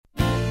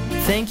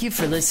Thank you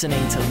for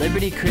listening to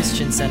Liberty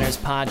Christian Center's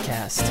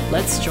podcast.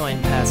 Let's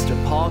join Pastor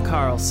Paul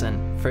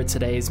Carlson for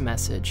today's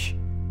message.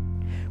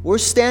 We're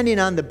standing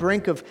on the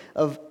brink of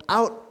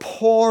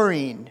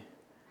outpouring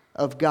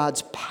of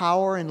God's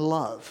power and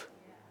love,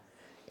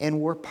 and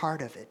we're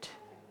part of it.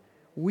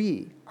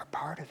 We are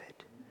part of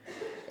it.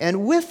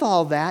 And with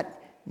all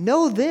that,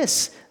 know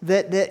this,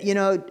 that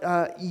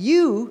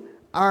you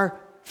are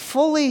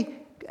fully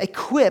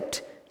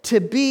equipped to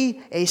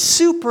be a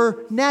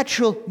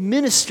supernatural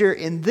minister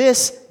in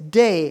this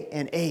day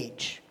and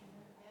age.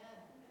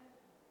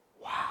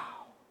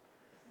 Wow.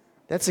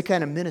 That's the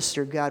kind of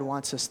minister God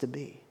wants us to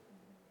be.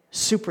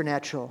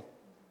 Supernatural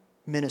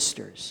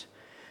ministers.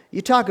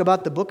 You talk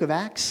about the book of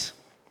Acts.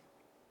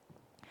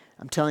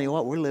 I'm telling you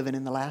what, we're living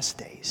in the last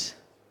days.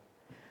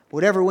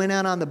 Whatever went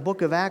on the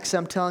book of Acts,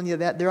 I'm telling you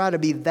that there ought to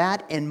be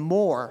that and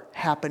more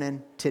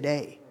happening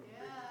today.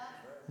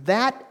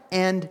 That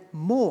and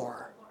more.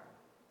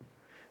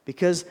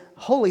 Because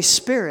Holy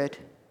Spirit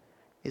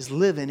is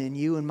living in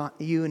you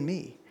and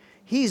me.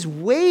 He's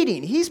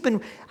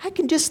waiting. I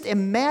can just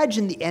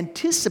imagine the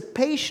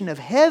anticipation of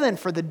heaven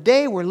for the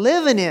day we're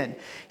living in.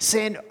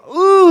 Saying,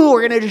 ooh,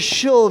 we're going to just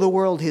show the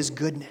world His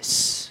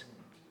goodness.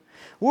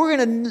 We're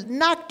going to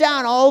knock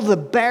down all the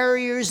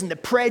barriers and the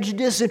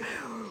prejudice and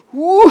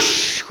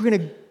whoosh, we're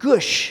going to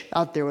gush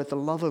out there with the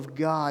love of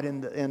God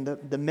and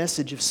the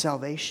message of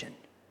salvation.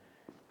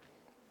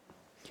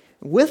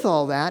 With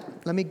all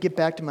that, let me get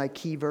back to my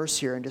key verse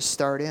here and just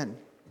start in.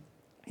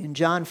 In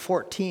John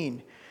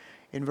 14,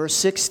 in verse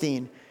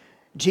 16,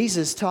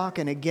 Jesus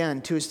talking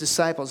again to His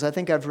disciples. I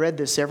think I've read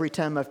this every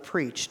time I've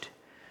preached.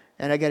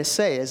 And I got to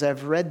say, as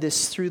I've read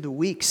this through the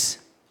weeks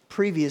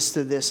previous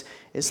to this,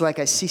 it's like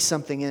I see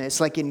something in it.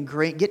 It's like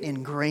getting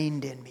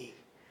ingrained in me.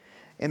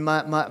 And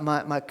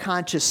my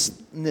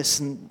consciousness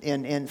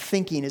and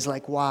thinking is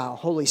like, wow,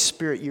 Holy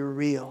Spirit, you're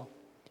real.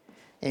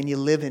 And you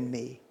live in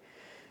me.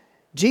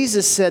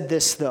 Jesus said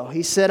this, though.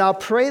 He said, I'll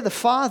pray the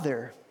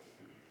Father,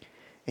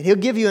 and He'll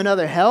give you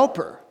another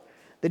helper,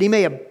 that He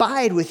may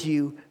abide with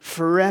you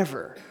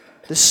forever.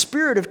 The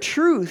Spirit of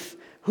truth,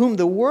 whom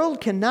the world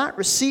cannot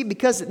receive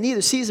because it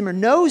neither sees Him or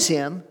knows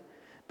Him,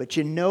 but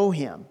you know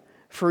Him,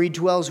 for He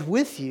dwells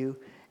with you,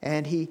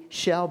 and He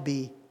shall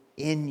be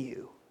in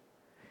you.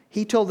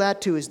 He told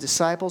that to His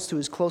disciples, to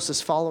His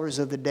closest followers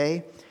of the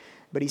day,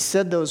 but He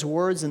said those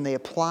words, and they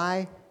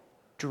apply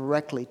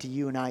directly to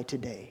you and I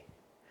today.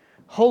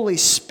 Holy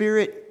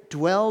Spirit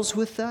dwells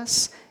with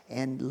us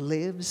and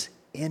lives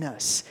in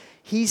us.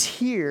 He's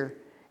here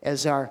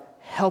as our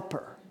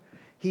helper.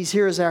 He's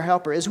here as our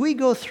helper. As we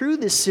go through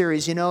this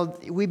series,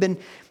 we've been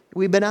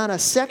on a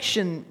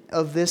section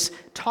of this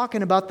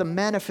talking about the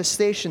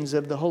manifestations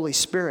of the Holy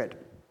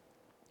Spirit.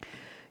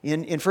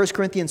 In 1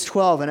 Corinthians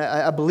 12, and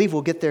I believe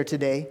we'll get there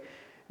today,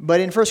 but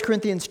in 1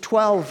 Corinthians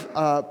 12,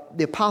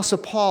 the Apostle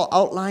Paul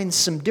outlines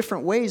some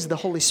different ways the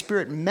Holy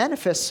Spirit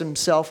manifests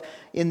Himself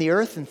in the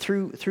earth and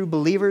through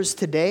believers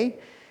today.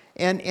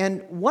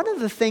 And one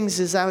of the things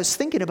is I was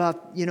thinking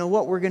about,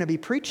 what we're going to be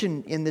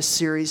preaching in this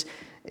series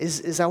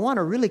is I want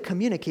to really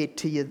communicate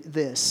to you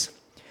this,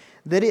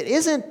 that it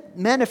isn't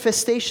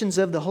manifestations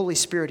of the Holy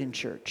Spirit in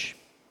church.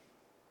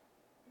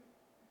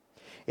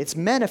 It's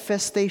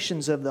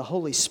manifestations of the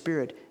Holy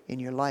Spirit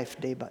in your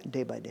life day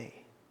by day.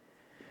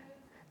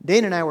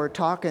 Dana and I were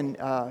talking,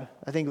 I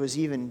think it was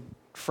even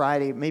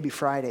Friday, maybe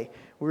Friday.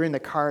 We were in the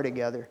car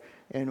together,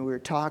 and we were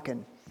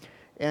talking.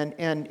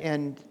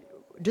 And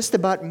just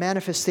about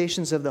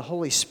manifestations of the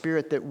Holy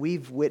Spirit that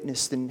we've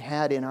witnessed and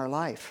had in our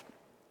life.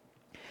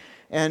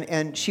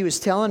 And she was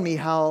telling me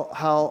how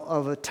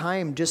of a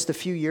time just a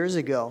few years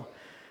ago,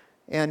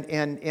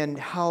 and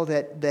how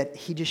that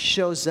He just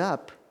shows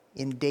up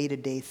in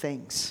day-to-day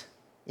things.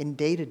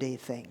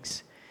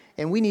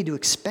 And we need to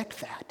expect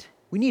that.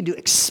 We need to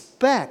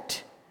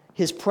expect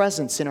His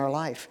presence in our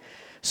life.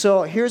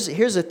 So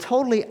here's a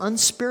totally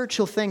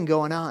unspiritual thing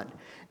going on.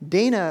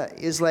 Dana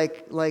is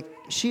like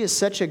she is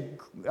such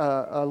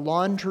a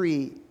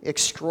laundry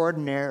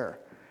extraordinaire,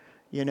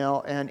 and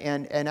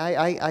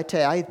I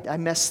tell you, I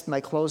mess my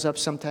clothes up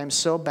sometimes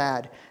so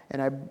bad,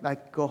 and I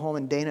go home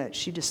and Dana,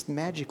 she just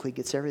magically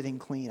gets everything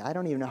clean. I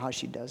don't even know how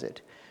she does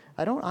it.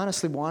 I don't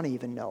honestly want to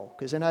even know,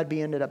 because then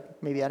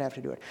maybe I'd have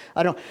to do it.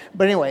 I don't,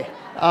 but anyway.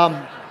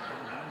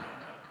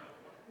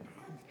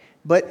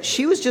 But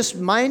she was just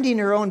minding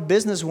her own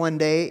business one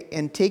day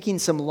and taking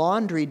some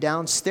laundry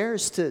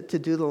downstairs to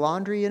do the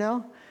laundry,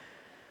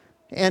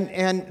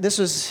 And this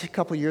was a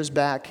couple years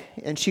back,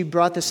 and she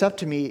brought this up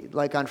to me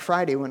like on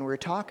Friday when we were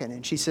talking,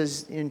 and she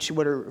says,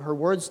 what her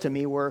words to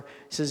me were,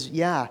 says,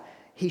 yeah,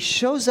 He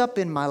shows up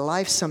in my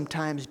life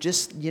sometimes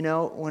just,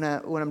 when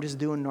I'm just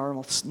doing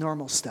normal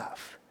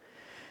stuff.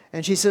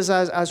 And she says,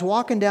 I was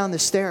walking down the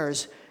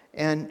stairs,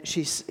 and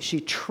she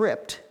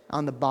tripped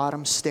on the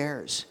bottom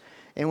stairs.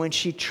 And when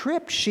she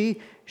tripped, she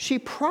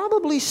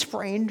probably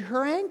sprained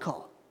her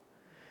ankle.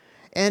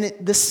 And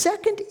the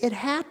second it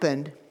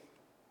happened,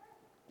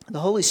 the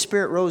Holy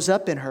Spirit rose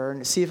up in her,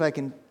 and see if I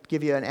can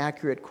give you an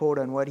accurate quote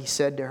on what He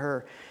said to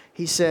her.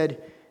 He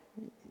said,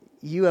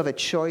 you have a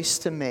choice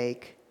to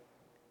make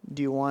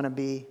do you want to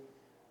be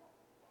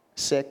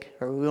sick?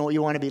 Or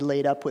you want to be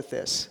laid up with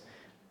this?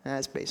 And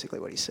that's basically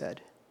what he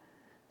said.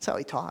 That's how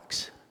he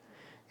talks.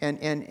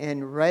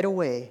 And right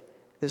away,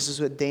 this is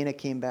what Dana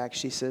came back.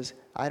 She says,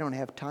 I don't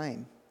have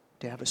time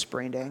to have a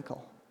sprained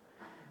ankle.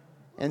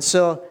 And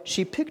so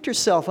she picked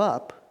herself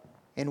up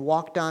and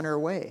walked on her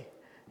way.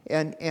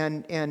 And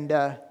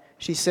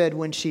she said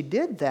when she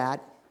did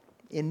that,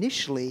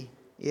 initially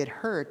it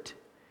hurt.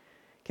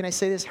 Can I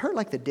say this? Hurt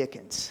like the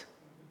dickens.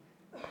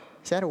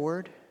 Is that a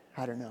word?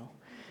 I don't know.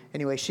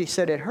 Anyway, she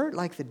said it hurt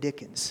like the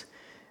dickens.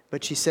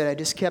 But she said, I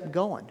just kept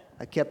going.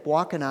 I kept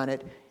walking on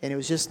it, and it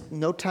was just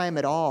no time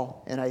at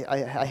all. And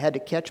I had to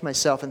catch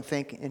myself and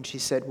think, and she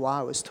said,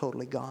 wow, it was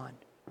totally gone.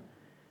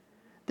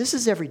 This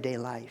is everyday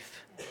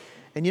life.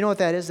 And you know what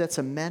that is? That's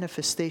a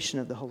manifestation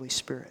of the Holy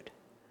Spirit.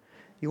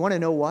 You want to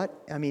know what?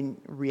 I mean,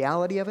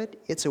 reality of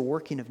it, it's a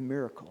working of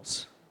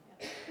miracles.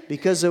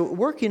 Because a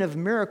working of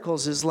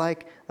miracles is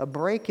like a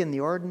break in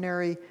the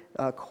ordinary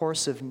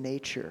course of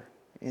nature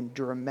and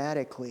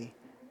dramatically,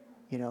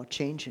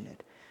 changing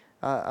it.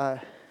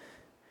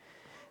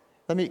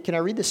 Can I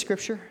read the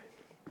scripture?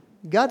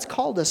 God's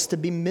called us to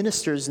be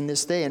ministers in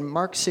this day. In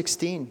Mark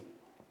 16,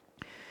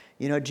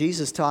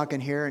 Jesus talking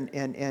here,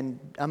 and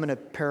I'm going to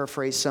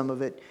paraphrase some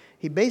of it.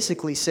 He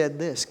basically said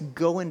this,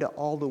 go into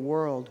all the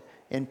world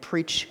and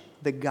preach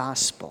the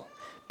gospel.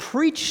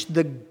 Preach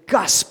the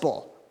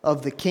gospel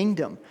of the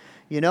kingdom.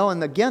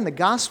 And again, the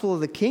gospel of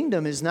the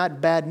kingdom is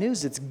not bad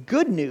news. It's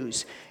good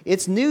news.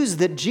 It's news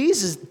that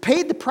Jesus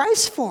paid the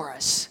price for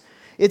us.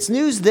 It's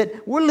news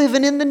that we're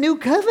living in the new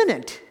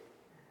covenant.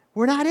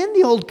 We're not in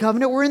the old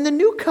covenant. We're in the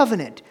new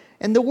covenant.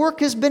 And the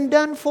work has been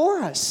done for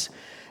us.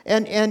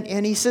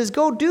 And he says,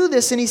 go do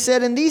this. And he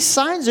said, and these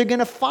signs are going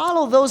to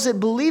follow those that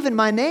believe in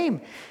my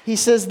name. He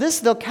says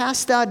this, they'll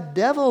cast out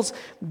devils.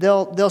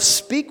 They'll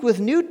speak with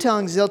new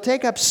tongues. They'll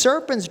take up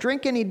serpents,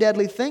 drink any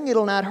deadly thing.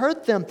 It'll not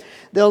hurt them.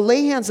 They'll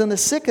lay hands on the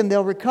sick and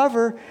they'll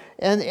recover.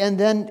 And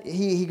then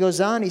he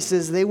goes on. He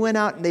says, they went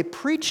out and they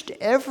preached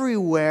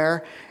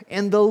everywhere.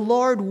 And the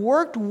Lord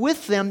worked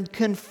with them,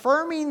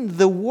 confirming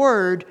the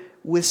word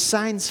with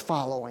signs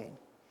following.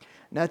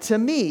 Now to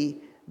me,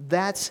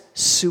 that's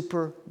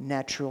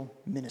supernatural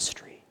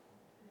ministry.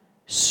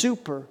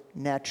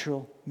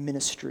 Supernatural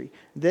ministry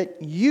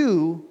that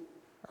you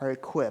are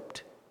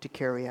equipped to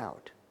carry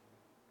out.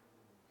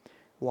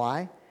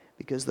 Why?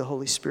 Because the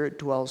Holy Spirit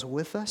dwells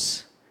with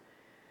us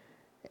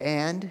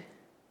and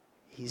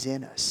He's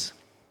in us.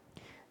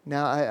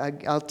 Now,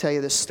 I'll tell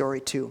you this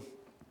story too.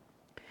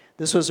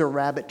 This was a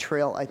rabbit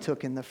trail I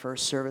took in the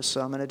first service, so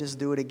I'm going to just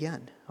do it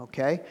again,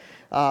 okay?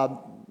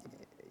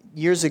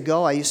 Years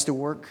ago, I used to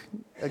work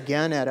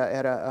again at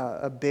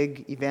a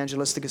big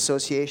evangelistic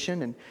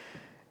association,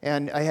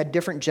 and I had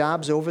different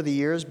jobs over the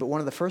years, but one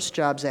of the first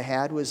jobs I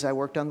had was I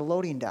worked on the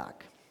loading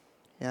dock,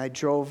 and I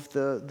drove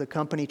the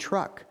company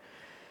truck.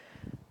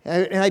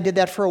 And I did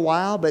that for a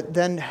while, but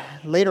then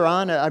later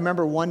on, I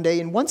remember one day,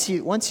 and once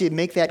you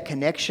make that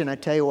connection, I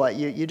tell you what,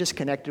 you're just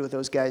connected with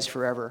those guys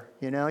forever.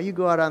 You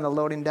go out on the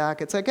loading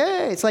dock, it's like,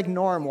 hey, it's like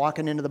Norm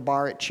walking into the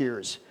bar at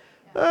Cheers.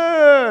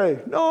 Hey,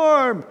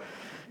 Norm!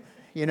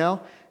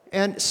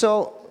 And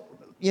so,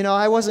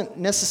 I wasn't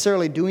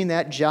necessarily doing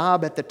that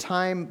job at the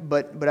time,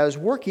 but I was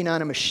working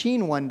on a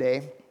machine one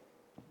day,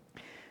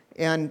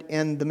 and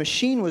the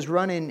machine was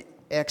running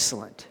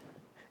excellent.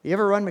 You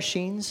ever run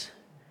machines?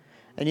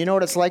 And you know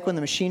what it's like when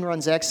the machine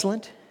runs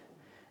excellent?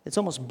 It's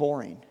almost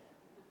boring.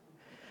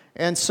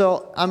 And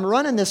so I'm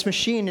running this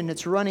machine, and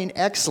it's running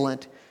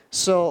excellent,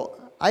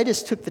 so I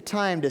just took the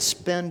time to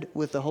spend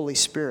with the Holy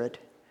Spirit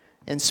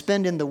and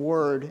spend in the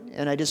Word,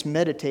 and I just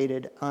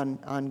meditated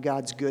on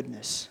God's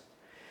goodness.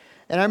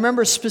 And I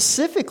remember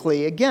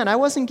specifically, again, I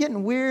wasn't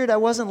getting weird. I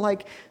wasn't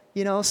like,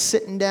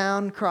 sitting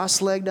down,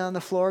 cross-legged on the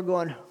floor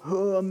going,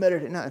 oh, I'm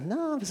meditating.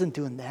 No, I wasn't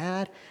doing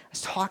that. I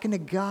was talking to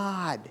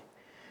God.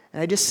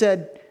 And I just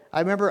said, I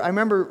remember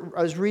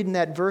I was reading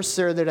that verse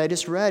there that I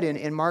just read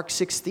in Mark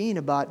 16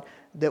 about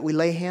that we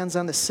lay hands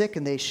on the sick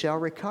and they shall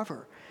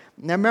recover.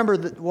 And I remember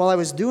that while I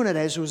was doing it,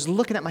 I was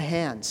looking at my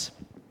hands.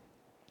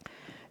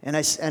 And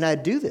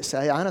I'd do this.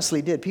 I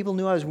honestly did. People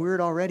knew I was weird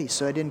already,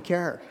 so I didn't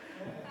care.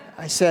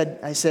 I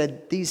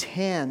said, these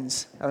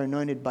hands are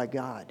anointed by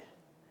God.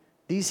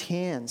 These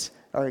hands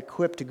are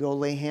equipped to go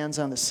lay hands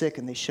on the sick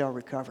and they shall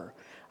recover.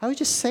 I was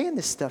just saying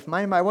this stuff.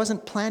 I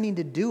wasn't planning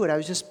to do it. I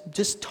was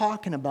just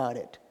talking about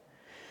it.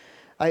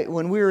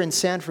 When we were in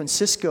San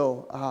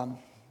Francisco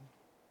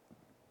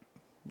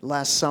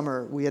last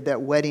summer, we had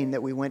that wedding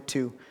that we went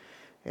to,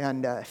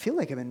 and I feel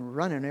like I've been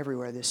running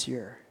everywhere this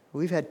year.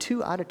 We've had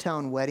 2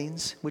 out-of-town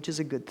weddings, which is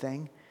a good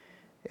thing,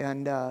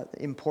 and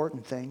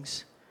important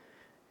things.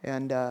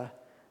 And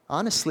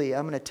honestly,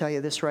 I'm going to tell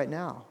you this right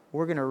now.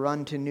 We're going to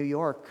run to New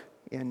York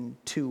in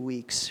 2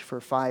 weeks for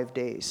 5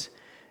 days.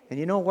 And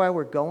you know why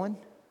we're going?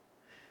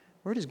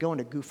 We're just going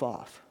to goof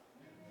off.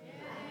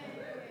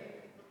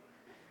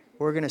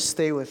 We're going to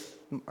stay with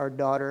our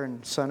daughter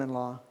and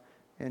son-in-law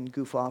and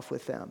goof off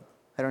with them.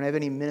 I don't have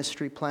any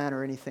ministry plan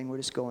or anything. We're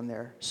just going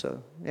there.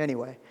 So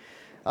anyway,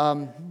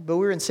 But we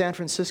were in San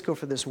Francisco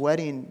for this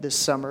wedding this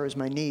summer. It was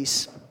my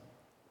niece.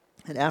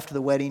 And after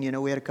the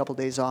wedding, we had a couple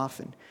days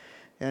off.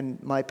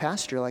 And my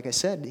pastor, like I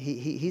said,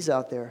 he's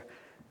out there,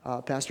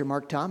 Pastor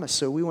Mark Thomas.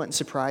 So we went and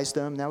surprised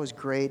him. That was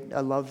great.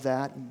 I love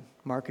that. And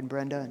Mark and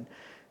Brenda.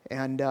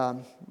 And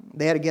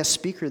they had a guest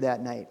speaker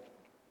that night.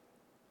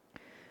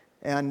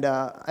 And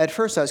at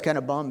first I was kind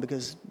of bummed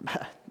because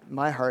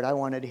my heart, I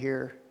wanted to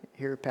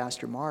hear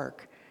Pastor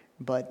Mark.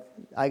 But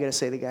I got to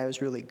say, the guy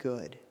was really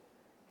good.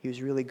 He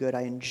was really good.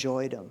 I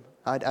enjoyed him.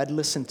 I'd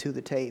listen to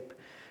the tape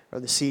or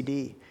the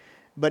CD.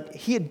 But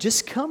he had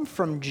just come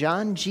from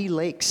John G.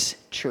 Lake's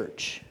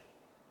church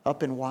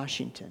up in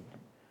Washington.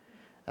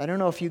 I don't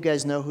know if you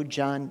guys know who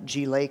John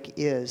G. Lake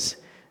is,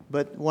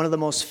 but one of the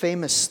most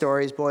famous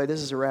stories, boy, this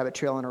is a rabbit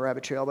trail and a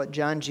rabbit trail, but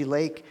John G.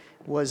 Lake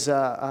was,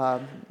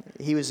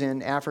 he was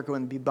in Africa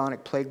when the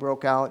bubonic plague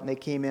broke out, and they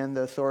came in,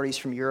 the authorities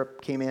from Europe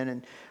came in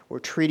and were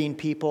treating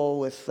people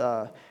with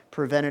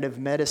preventative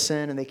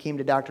medicine, and they came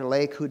to Dr.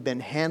 Lake, who'd been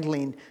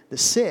handling the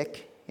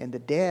sick and the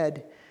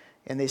dead,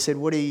 and they said,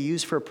 what do you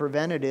use for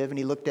preventative? And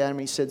he looked at him and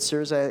he said,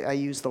 sirs, I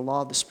use the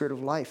law of the Spirit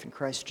of life in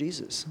Christ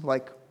Jesus.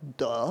 Like,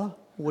 duh,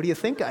 what do you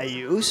think I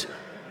use?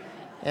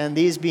 And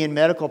these being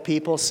medical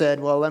people said,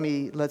 well,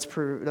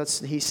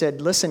 he said,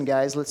 listen,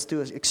 guys, let's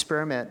do an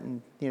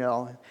experiment.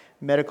 And,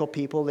 medical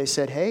people, they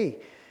said, hey,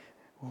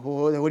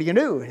 what are you going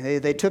to do?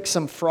 They took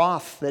some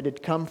froth that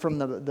had come from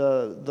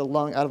the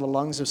lung, out of the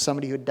lungs of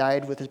somebody who had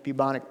died with this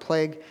bubonic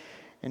plague.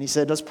 And he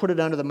said, let's put it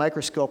under the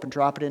microscope and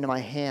drop it into my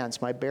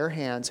hands, my bare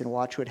hands, and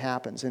watch what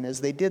happens. And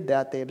as they did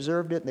that, they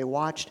observed it and they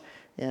watched.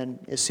 And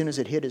as soon as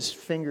it hit his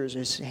fingers,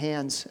 his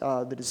hands,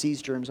 the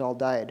disease germs all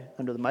died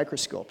under the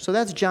microscope. So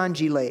that's John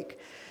G. Lake.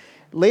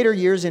 Later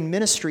years in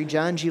ministry,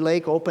 John G.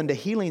 Lake opened a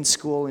healing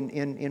school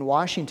in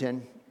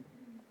Washington.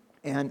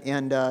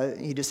 And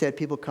he just had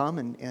people come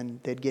and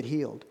they'd get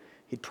healed.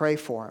 He'd pray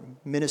for them,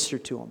 minister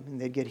to them,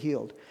 and they'd get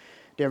healed.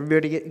 Did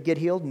everybody get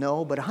healed?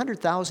 No, but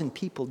 100,000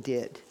 people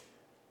did.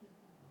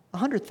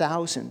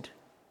 100,000.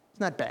 It's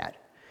not bad.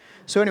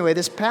 So anyway,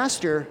 this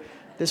pastor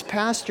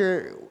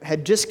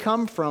had just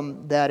come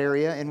from that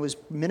area and was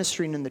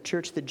ministering in the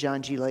church that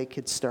John G. Lake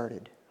had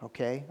started,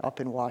 okay,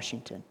 up in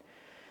Washington.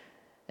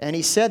 And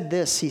he said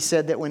this, he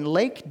said that when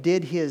Lake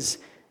did his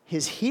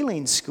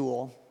healing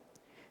school,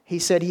 he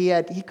said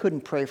he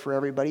couldn't pray for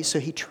everybody, so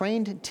he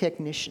trained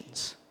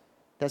technicians.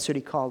 That's what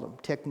he called them,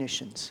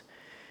 technicians.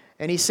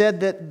 And he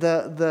said that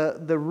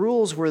the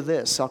rules were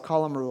this, I'll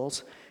call them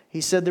rules. He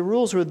said the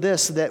rules were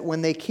this, that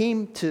when they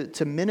came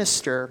to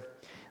minister,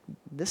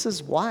 this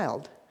is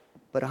wild,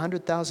 but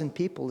 100,000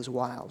 people is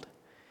wild.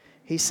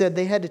 He said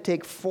they had to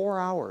take 4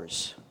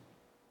 hours,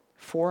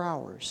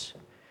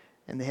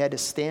 and they had to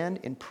stand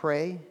and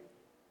pray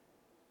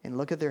and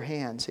look at their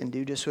hands and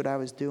do just what I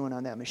was doing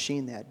on that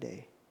machine that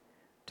day.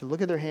 To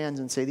look at their hands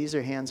and say, these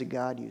are hands that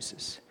God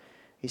uses.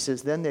 He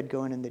says, then they'd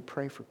go in and they'd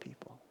pray for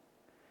people.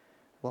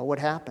 Well, what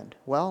happened?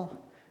 Well,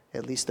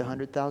 at least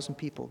 100,000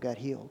 people got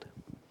healed.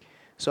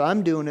 So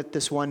I'm doing it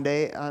this one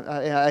day.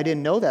 I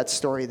didn't know that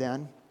story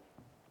then,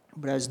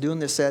 but I was doing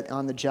this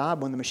on the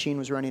job when the machine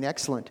was running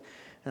excellent.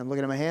 And I'm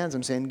looking at my hands.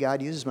 I'm saying,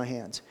 God uses my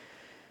hands.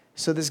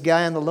 So this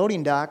guy on the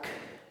loading dock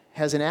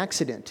has an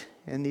accident.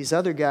 And these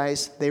other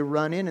guys, they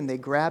run in and they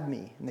grab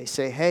me. And they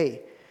say,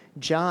 hey,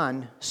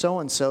 John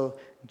so-and-so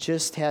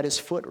just had his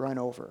foot run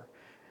over.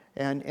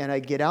 And I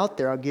get out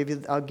there. I'll give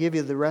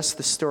you the rest of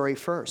the story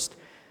first.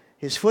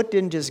 His foot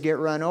didn't just get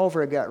run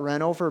over. It got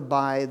run over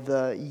by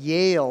the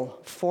Yale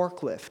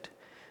forklift.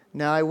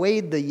 Now, I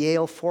weighed the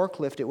Yale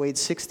forklift. It weighed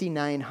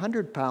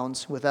 6,900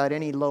 pounds without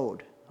any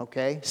load,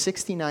 okay?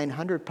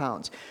 6,900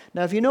 pounds.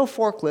 Now, if you know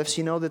forklifts,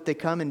 you know that they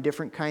come in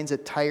different kinds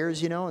of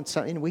tires,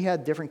 and we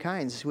had different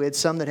kinds. We had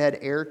some that had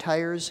air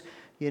tires,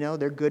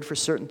 they're good for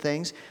certain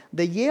things.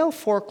 The Yale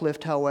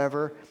forklift,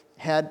 however,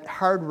 had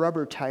hard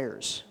rubber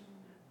tires,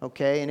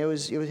 okay? And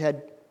it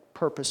had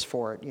purpose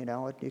for it,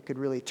 it could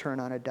really turn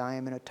on a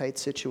dime in a tight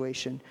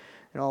situation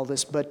and all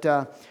this. But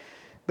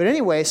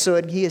anyway,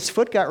 so his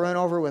foot got run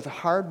over with a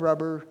hard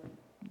rubber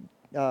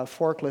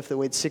forklift that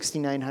weighed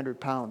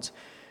 6,900 pounds.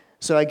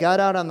 So I got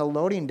out on the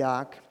loading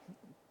dock,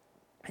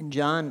 and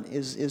John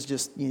is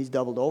just, he's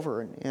doubled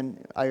over.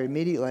 And I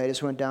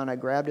just went down, I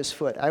grabbed his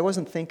foot. I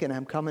wasn't thinking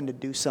I'm coming to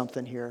do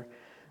something here.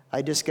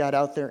 I just got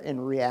out there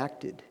and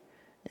reacted.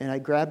 And I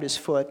grabbed his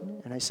foot,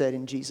 and I said,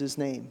 in Jesus'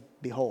 name,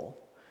 be whole.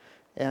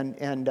 And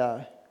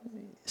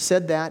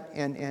said that,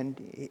 and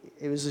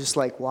it was just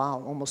like,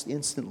 wow, almost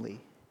instantly.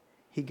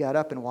 He got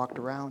up and walked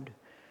around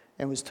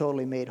and was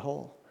totally made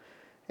whole.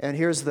 And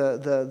here's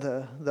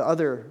the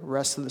other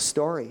rest of the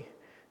story,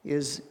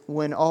 is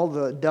when all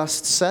the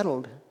dust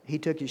settled, he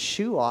took his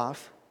shoe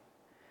off,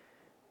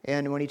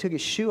 and when he took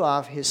his shoe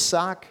off, his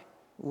sock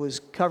was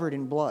covered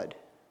in blood.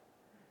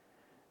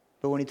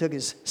 But when he took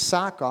his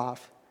sock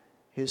off,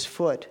 his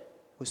foot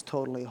was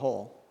totally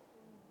whole.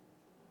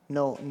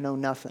 No,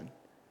 nothing.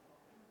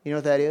 You know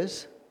what that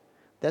is?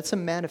 That's a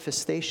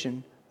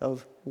manifestation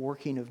of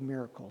working of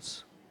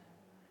miracles.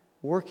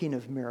 Working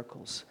of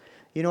miracles.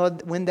 You know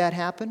when that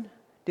happened?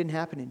 It didn't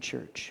happen in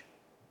church.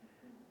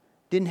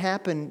 Didn't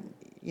happen,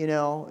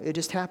 it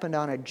just happened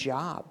on a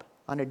job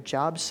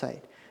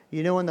site.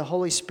 You know when the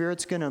Holy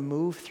Spirit's going to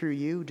move through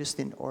you? Just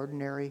in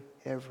ordinary,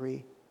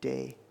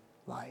 everyday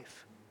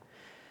life.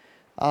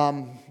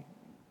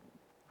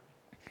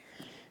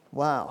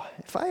 Wow.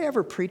 If I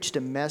ever preached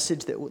a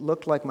message that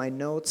looked like my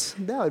notes,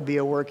 that would be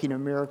a working of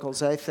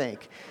miracles, I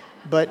think.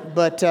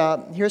 But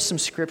here's some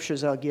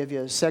scriptures I'll give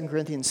you. 2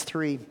 Corinthians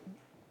 3.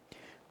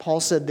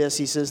 Paul said this.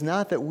 He says,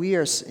 not that we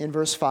are, in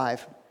verse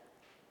 5.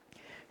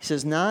 He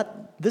says,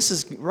 this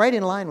is right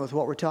in line with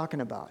what we're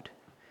talking about.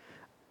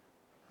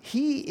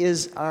 He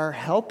is our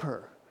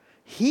helper.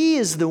 He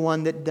is the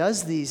one that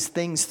does these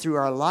things through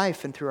our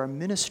life and through our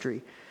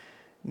ministry.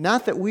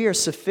 Not that we are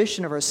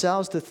sufficient of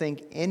ourselves to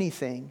think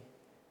anything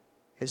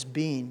as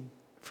being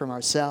from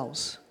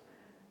ourselves,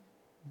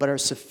 but our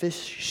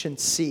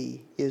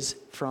sufficiency is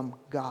from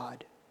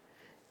God.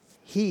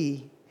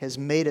 He has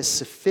made us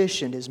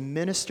sufficient as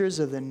ministers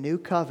of the new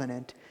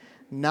covenant,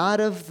 not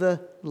of the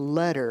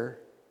letter,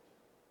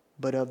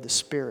 but of the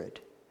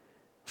Spirit.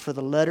 For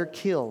the letter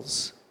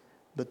kills,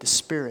 but the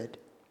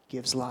Spirit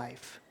gives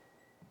life.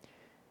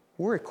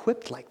 We're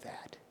equipped like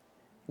that.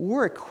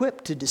 We're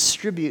equipped to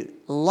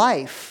distribute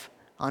life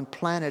on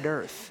planet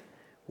Earth.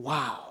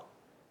 Wow.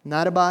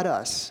 Not about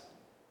us.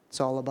 It's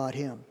all about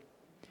Him.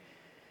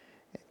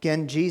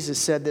 Again, Jesus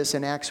said this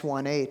in Acts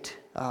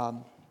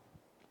 1:8.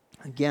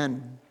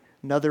 Again,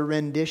 another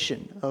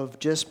rendition of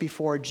just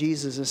before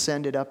Jesus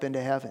ascended up into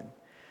heaven.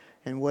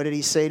 And what did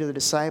He say to the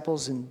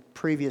disciples in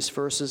previous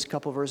verses, a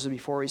couple verses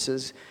before? He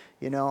says,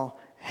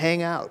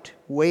 hang out,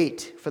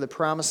 wait for the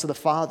promise of the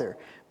Father.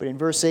 But in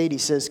verse 8 He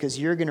says, because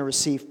you're going to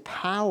receive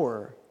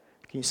power.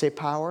 Can you say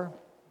power?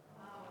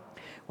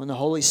 When the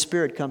Holy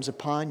Spirit comes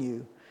upon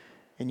you,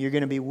 and you're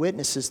going to be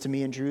witnesses to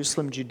me in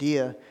Jerusalem,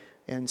 Judea,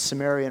 and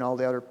Samaria, and all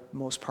the other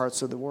most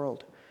parts of the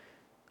world.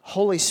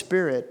 Holy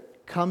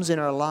Spirit comes in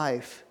our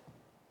life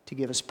to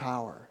give us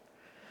power.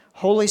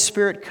 Holy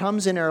Spirit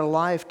comes in our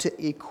life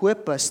to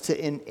equip us,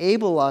 to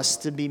enable us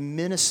to be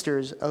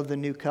ministers of the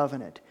new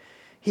covenant.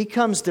 He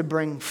comes to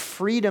bring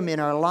freedom in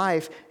our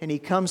life, and He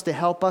comes to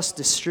help us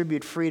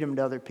distribute freedom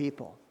to other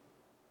people.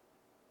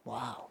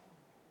 Wow.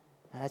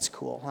 That's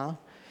cool, huh?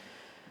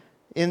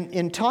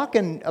 In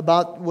talking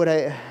about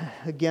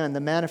the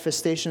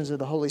manifestations of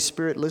the Holy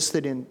Spirit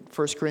listed in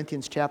 1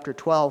 Corinthians chapter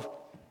 12,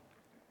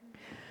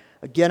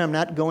 again, I'm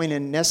not going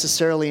in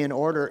necessarily in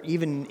order,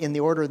 even in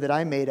the order that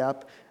I made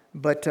up,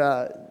 but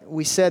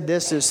we said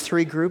there's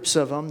three groups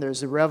of them.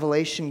 There's the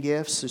revelation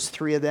gifts, there's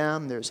three of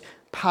them. There's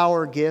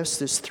power gifts,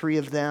 there's three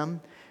of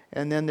them.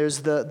 And then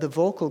there's the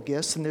vocal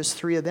gifts, and there's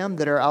three of them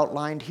that are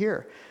outlined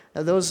here.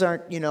 Now, those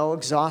aren't,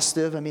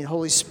 exhaustive. I mean,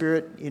 Holy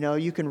Spirit,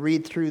 you can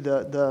read through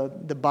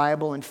the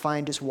Bible and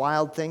find just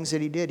wild things that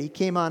He did. He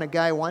came on a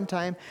guy one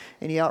time,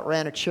 and He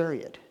outran a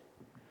chariot.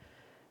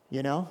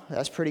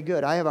 That's pretty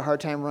good. I have a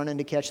hard time running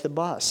to catch the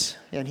bus,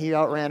 and He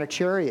outran a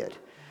chariot.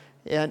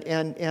 And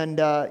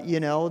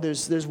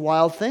there's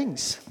wild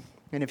things.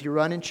 And if you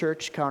run in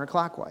church,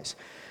 counterclockwise.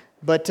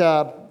 But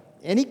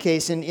any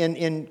case,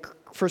 in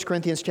 1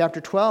 Corinthians chapter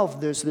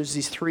 12, there's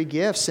these three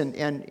gifts.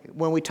 And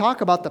when we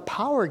talk about the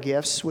power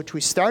gifts, which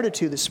we started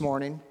to this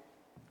morning,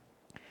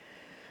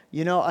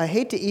 I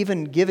hate to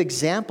even give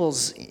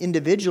examples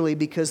individually,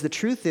 because the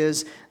truth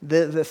is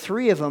the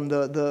three of them,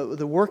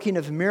 the working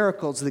of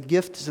miracles, the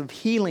gifts of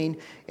healing,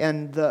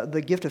 and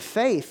the gift of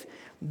faith,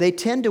 they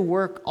tend to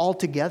work all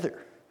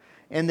together.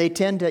 And they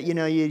tend to,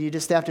 you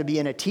just have to be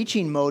in a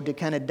teaching mode to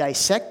kind of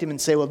dissect them and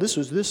say, well, this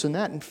was this and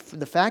that. And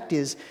the fact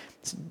is,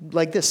 it's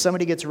like this: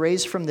 somebody gets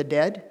raised from the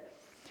dead.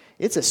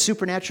 It's a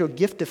supernatural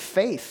gift of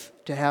faith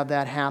to have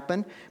that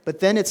happen. But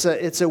then it's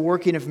a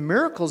working of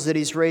miracles that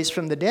he's raised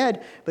from the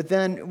dead. But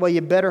then, well, you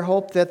better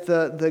hope that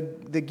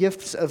the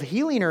gifts of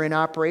healing are in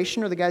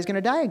operation, or the guy's going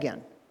to die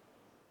again.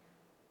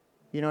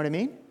 You know what I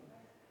mean?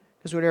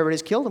 Because whatever it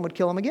is killed him would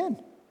kill him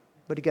again.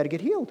 But he got to get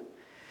healed.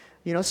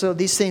 So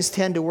these things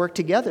tend to work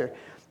together.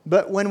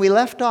 But when we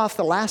left off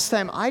the last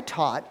time I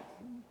taught,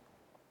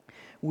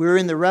 we were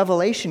in the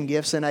revelation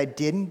gifts, and I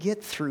didn't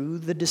get through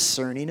the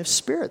discerning of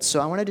spirits. So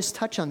I want to just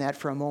touch on that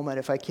for a moment,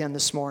 if I can,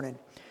 this morning.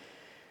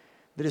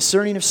 The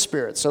discerning of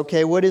spirits.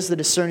 Okay, what is the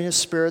discerning of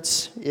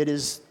spirits?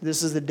 This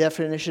is the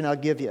definition I'll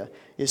give you,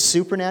 is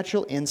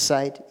supernatural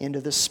insight into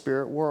the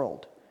spirit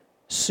world.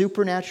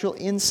 Supernatural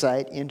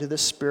insight into the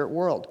spirit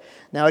world.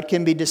 Now, it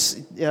can be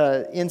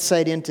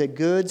insight into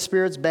good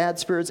spirits, bad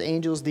spirits,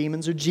 angels,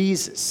 demons, or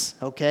Jesus.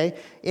 Okay?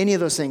 Any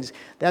of those things.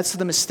 That's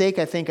the mistake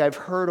I think I've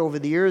heard over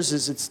the years,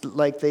 is it's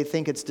like they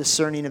think it's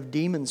discerning of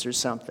demons or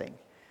something.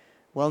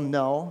 Well,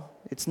 no.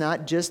 It's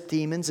not just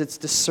demons. It's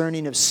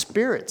discerning of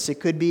spirits.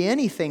 It could be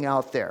anything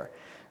out there.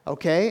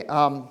 Okay?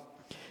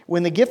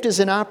 When the gift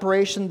is in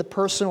operation, the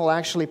person will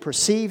actually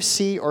perceive,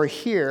 see, or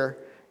hear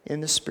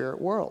in the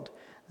spirit world.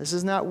 This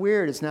is not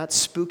weird. It's not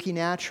spooky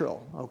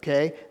natural,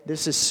 okay?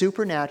 This is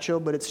supernatural,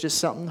 but it's just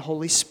something the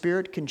Holy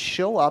Spirit can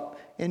show up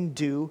and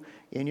do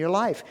in your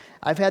life.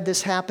 I've had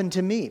this happen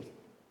to me.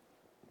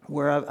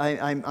 where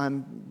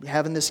I'm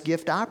having this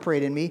gift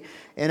operate in me,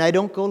 and I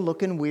don't go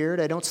looking weird.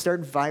 I don't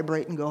start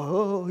vibrating and go,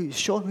 oh, he's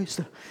showing me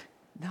stuff.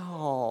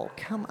 No,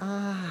 come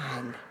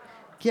on.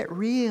 Get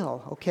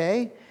real,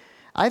 okay?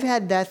 I've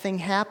had that thing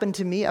happen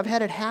to me. I've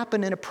had it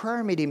happen in a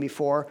prayer meeting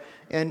before,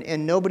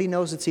 and nobody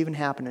knows it's even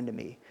happening to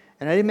me.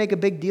 And I didn't make a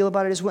big deal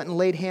about it. I just went and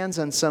laid hands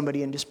on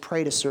somebody and just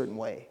prayed a certain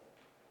way,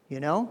 you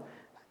know?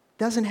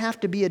 Doesn't have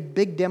to be a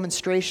big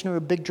demonstration or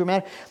a big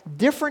dramatic.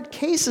 Different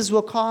cases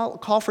will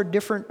call for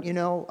different,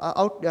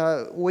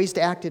 ways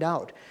to act it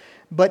out.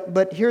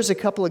 But here's a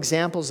couple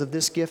examples of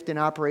this gift in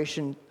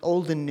operation,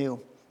 old and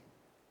new.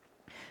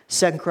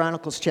 2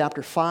 Chronicles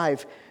chapter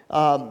 5.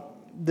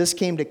 This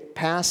came to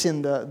pass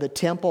in the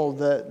temple.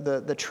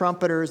 The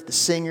trumpeters, the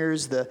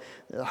singers, the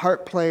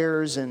harp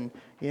players, and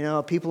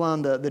people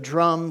on the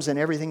drums and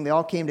everything. They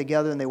all came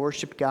together and they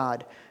worshiped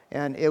God.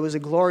 And it was a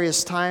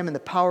glorious time, and the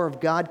power of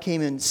God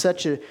came in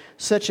such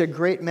a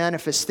great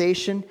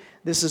manifestation.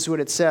 This is what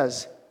it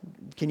says.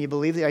 Can you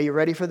believe it? Are you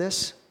ready for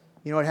this?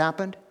 You know what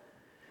happened?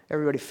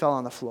 Everybody fell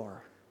on the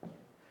floor.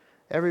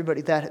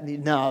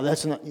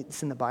 That's not,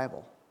 it's in the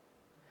Bible.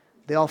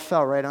 They all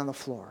fell right on the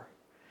floor.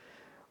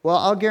 Well,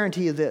 I'll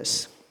guarantee you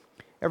this.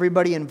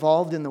 Everybody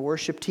involved in the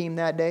worship team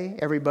that day,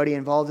 everybody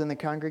involved in the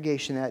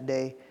congregation that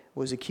day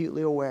was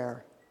acutely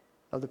aware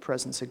of the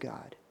presence of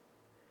God.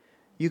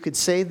 You could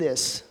say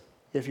this,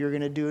 if you're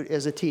going to do it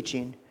as a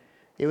teaching,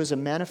 it was a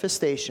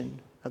manifestation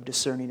of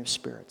discerning of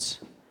spirits.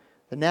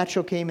 The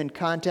natural came in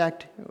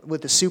contact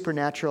with the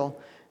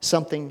supernatural,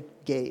 something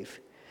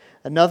gave.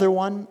 Another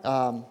one,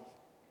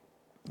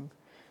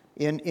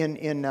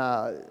 in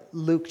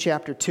Luke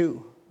chapter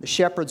 2, the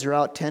shepherds are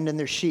out tending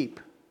their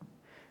sheep,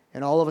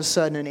 and all of a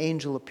sudden an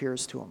angel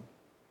appears to them.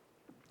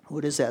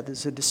 What is that? This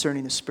is a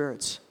discerning of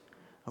spirits.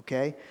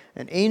 Okay?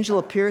 An angel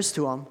appears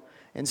to them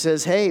and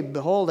says, hey,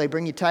 behold, I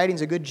bring you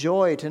tidings of good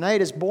joy. Tonight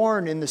is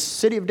born in the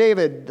city of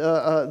David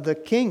the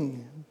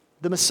King,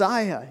 the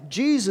Messiah,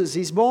 Jesus,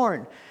 he's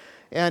born.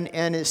 And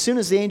as soon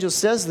as the angel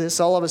says this,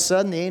 all of a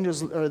sudden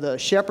the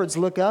shepherds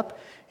look up,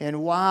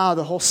 and wow,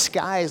 the whole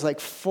sky is like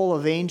full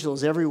of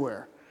angels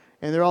everywhere.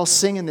 And they're all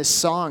singing this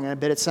song, and I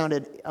bet it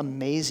sounded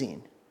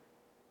amazing.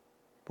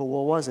 But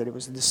what was it? It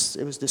was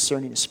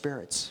discerning of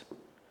spirits.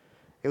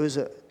 It was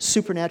a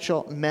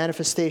supernatural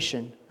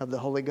manifestation of the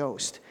Holy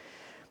Ghost.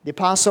 The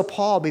Apostle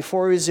Paul,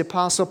 before he was the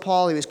Apostle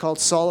Paul, he was called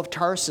Saul of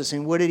Tarsus.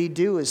 And what did he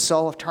do as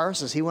Saul of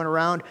Tarsus? He went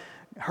around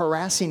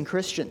harassing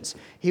Christians.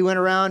 He went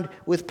around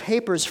with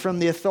papers from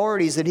the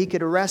authorities that he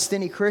could arrest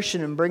any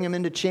Christian and bring him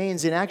into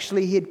chains. And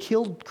actually, he had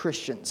killed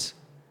Christians.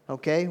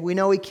 Okay? We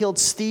know he killed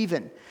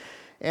Stephen.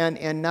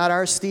 And not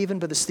our Stephen,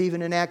 but the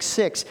Stephen in Acts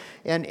 6.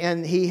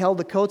 And he held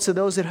the coats of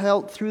those that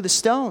held through the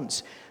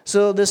stones.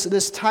 So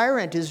this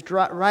tyrant is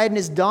riding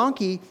his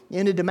donkey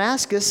into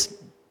Damascus,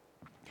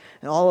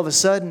 and all of a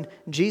sudden,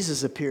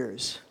 Jesus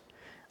appears.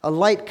 A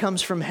light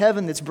comes from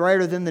heaven that's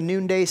brighter than the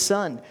noonday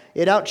sun.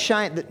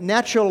 The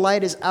natural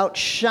light is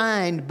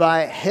outshined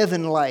by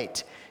heaven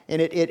light.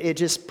 And it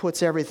just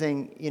puts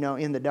everything,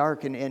 in the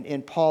dark.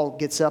 And Paul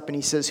gets up and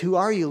he says, who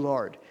are you,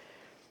 Lord?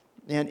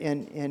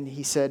 And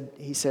he said,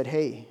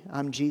 hey,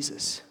 I'm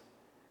Jesus.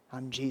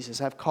 I'm Jesus.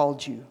 I've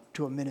called you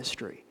to a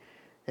ministry.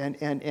 And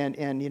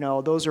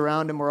those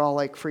around him were all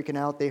like freaking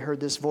out. They heard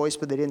this voice,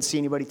 but they didn't see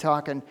anybody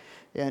talking.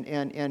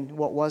 And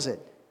what was it?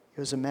 It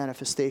was a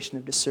manifestation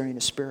of discerning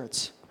of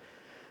spirits.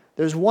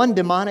 There's one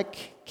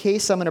demonic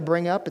case I'm going to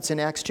bring up. It's in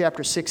Acts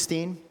chapter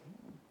 16.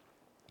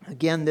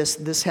 Again,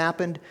 this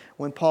happened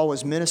when Paul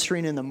was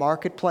ministering in the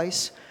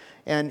marketplace.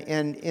 And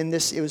in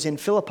this, it was in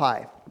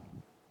Philippi.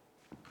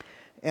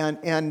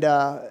 And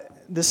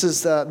this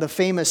is the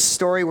famous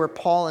story where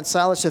Paul and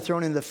Silas are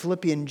thrown into the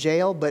Philippian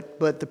jail. But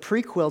the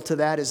prequel to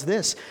that is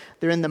this.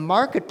 They're in the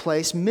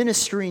marketplace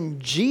ministering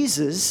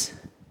Jesus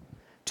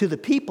to the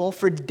people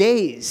for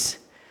days.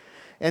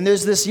 And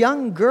there's this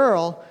young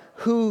girl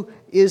who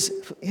is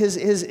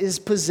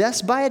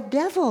possessed by a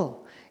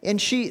devil. And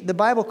the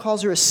Bible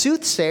calls her a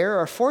soothsayer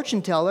or a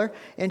fortune teller,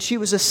 and she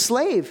was a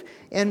slave.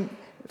 And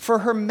for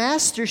her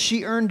master,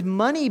 she earned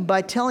money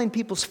by telling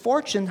people's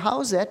fortune. How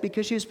is that?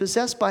 Because she was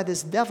possessed by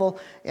this devil,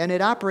 and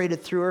it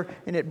operated through her,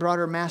 and it brought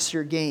her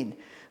master gain.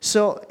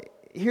 So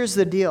here's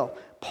the deal.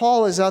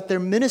 Paul is out there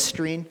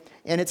ministering,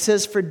 and it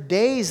says for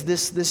days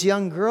this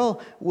young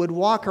girl would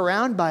walk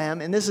around by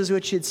him, and this is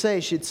what she'd say.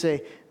 She'd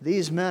say,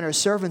 these men are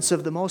servants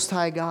of the Most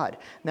High God.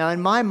 Now,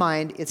 in my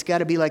mind, it's got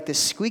to be like this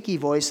squeaky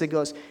voice that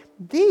goes,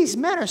 these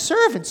men are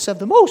servants of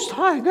the Most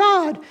High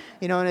God.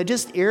 And it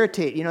just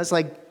irritates. It's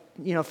like,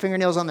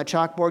 fingernails on the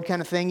chalkboard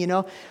kind of thing,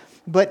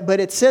 But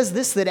it says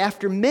this, that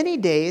after many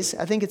days,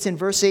 I think it's in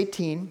verse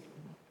 18.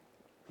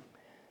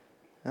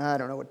 I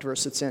don't know what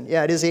verse it's in.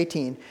 Yeah, it is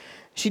 18.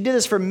 She did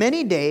this for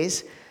many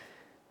days.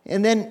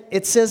 And then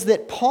it says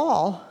that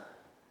Paul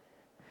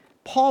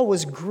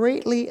was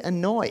greatly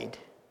annoyed.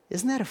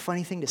 Isn't that a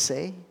funny thing to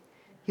say?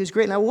 He was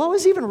great. Now, what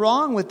was even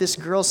wrong with this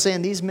girl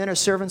saying these men are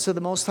servants of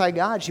the Most High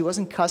God? She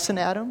wasn't cussing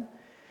at him.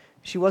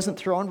 She wasn't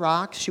throwing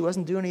rocks. She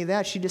wasn't doing any of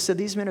that. She just said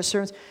these men are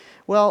servants.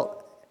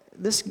 Well,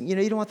 you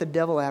don't want the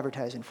devil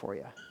advertising for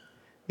you.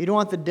 You don't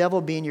want the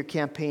devil being your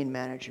campaign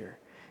manager.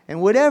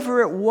 And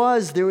whatever it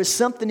was, there was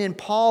something in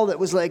Paul that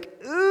was like,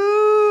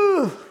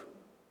 ooh.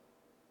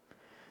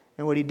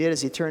 And what he did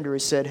is he turned to her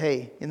and said,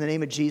 hey, in the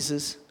name of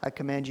Jesus, I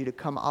command you to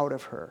come out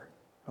of her.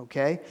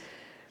 Okay?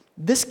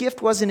 This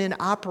gift wasn't in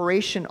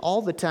operation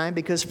all the time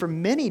because for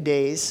many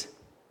days,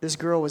 this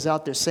girl was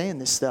out there saying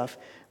this stuff.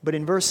 But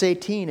in verse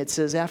 18, it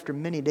says, after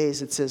many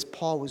days, it says,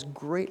 Paul was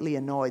greatly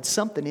annoyed.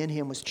 Something in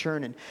him was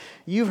churning.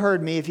 You've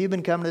heard me. If you've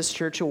been coming to this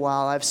church a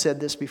while, I've said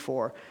this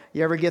before.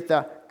 You ever get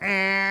the,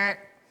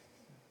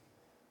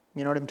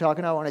 you know what I'm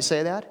talking about when I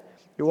say that?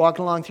 You're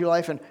walking along through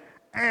life and,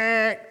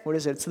 what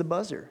is it? It's the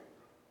buzzer.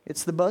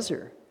 It's the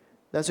buzzer.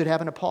 That's what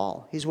happened to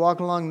Paul. He's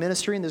walking along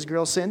ministry, and this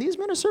girl's saying, these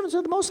men are servants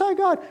of the Most High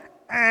God.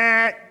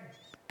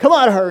 Come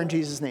out of her in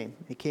Jesus' name.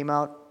 He came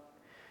out.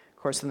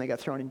 Of course, then they got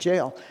thrown in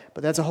jail.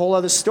 But that's a whole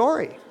other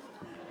story.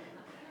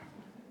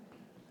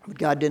 But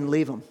God didn't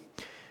leave him.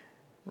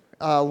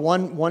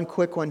 One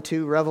quick one,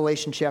 too,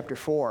 Revelation chapter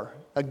 4.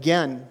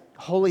 Again,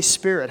 Holy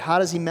Spirit, how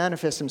does he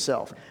manifest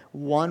himself?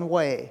 One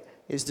way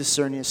is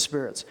discerning of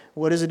spirits.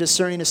 What is a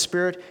discerning of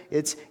spirit?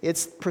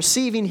 It's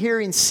perceiving,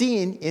 hearing,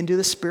 seeing into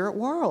the spirit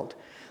world.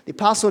 The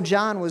Apostle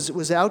John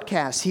was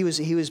outcast. He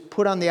was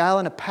put on the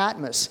island of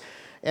Patmos.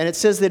 And it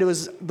says that it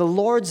was the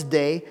Lord's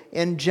day,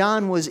 and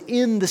John was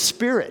in the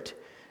Spirit.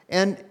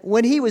 And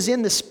when he was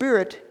in the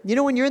Spirit, you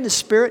know when you're in the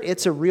Spirit,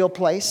 it's a real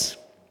place.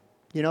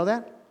 You know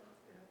that?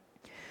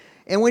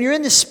 And when you're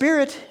in the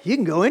Spirit, you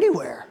can go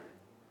anywhere.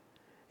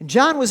 And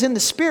John was in the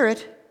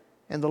Spirit,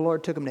 and the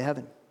Lord took him to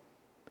heaven.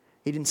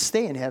 He didn't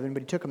stay in heaven,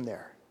 but he took him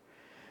there.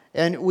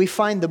 And we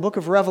find the book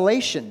of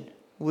Revelation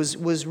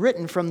was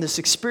written from this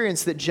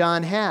experience that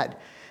John had.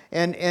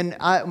 And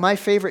my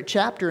favorite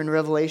chapter in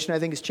Revelation, I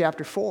think, is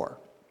chapter 4.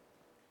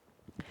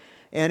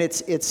 And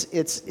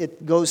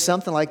it goes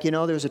something like, you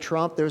know, there's a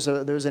trump, there's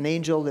an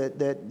angel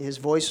that his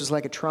voice was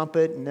like a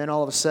trumpet, and then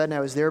all of a sudden I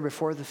was there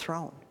before the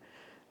throne.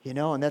 You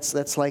know, and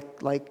that's like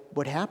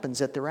what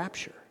happens at the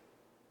rapture.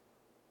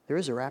 There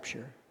is a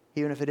rapture,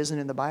 even if it isn't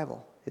in the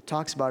Bible. It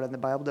talks about it in the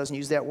Bible, doesn't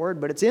use that word,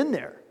 but it's in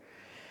there.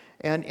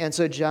 And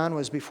so John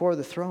was before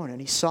the throne,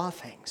 and he saw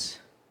things.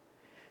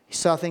 He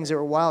saw things that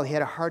were wild. He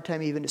had a hard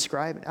time even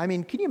describing. I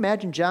mean, can you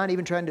imagine John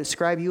even trying to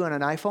describe you on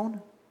an iPhone?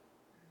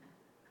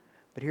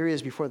 But here he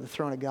is before the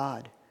throne of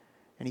God.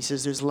 And he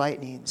says there's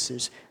lightnings,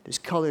 there's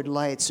colored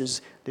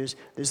lights, there's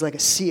like a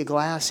sea of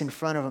glass in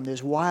front of him.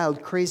 There's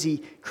wild, crazy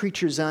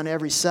creatures on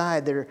every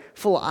side that are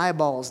full of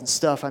eyeballs and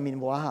stuff. I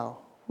mean, wow.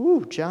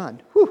 Whoo,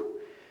 John. Whoo.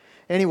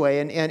 Anyway,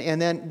 and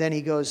then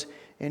he goes,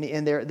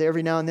 and they're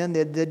every now and then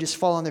they just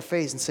fall on their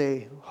face and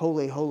say,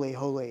 holy, holy,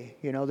 holy.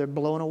 You know, they're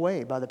blown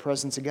away by the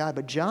presence of God.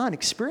 But John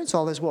experienced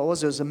all this. What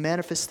was it? It was a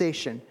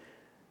manifestation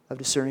of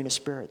discerning of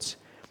spirits.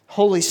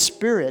 Holy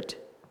Spirit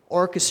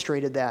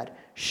orchestrated that,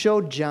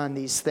 showed John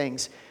these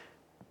things.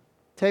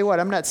 Tell you what,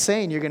 I'm not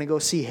saying you're going to go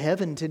see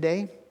heaven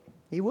today.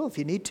 You will if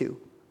you need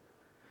to.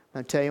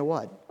 I'll tell you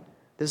what,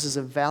 this is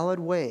a valid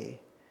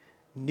way.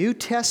 New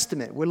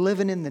Testament, we're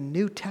living in the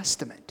New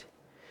Testament.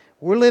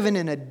 We're living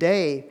in a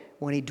day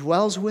when He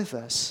dwells with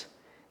us.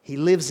 He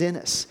lives in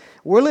us.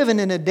 We're living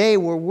in a day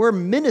where we're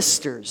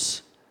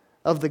ministers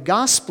of the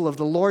gospel of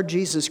the Lord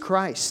Jesus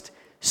Christ.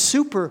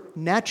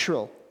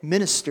 Supernatural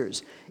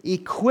ministers,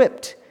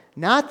 equipped.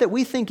 Not that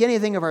we think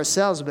anything of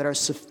ourselves, but our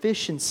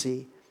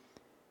sufficiency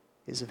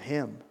is of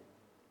Him.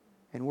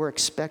 And we're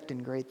expecting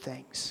great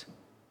things.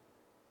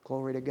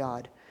 Glory to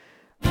God.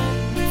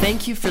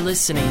 Thank you for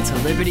listening to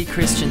Liberty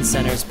Christian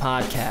Center's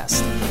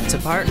podcast. To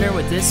partner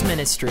with this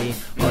ministry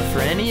or for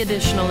any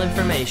additional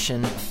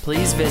information,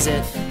 please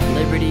visit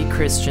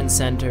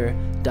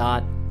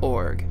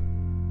libertychristiancenter.org.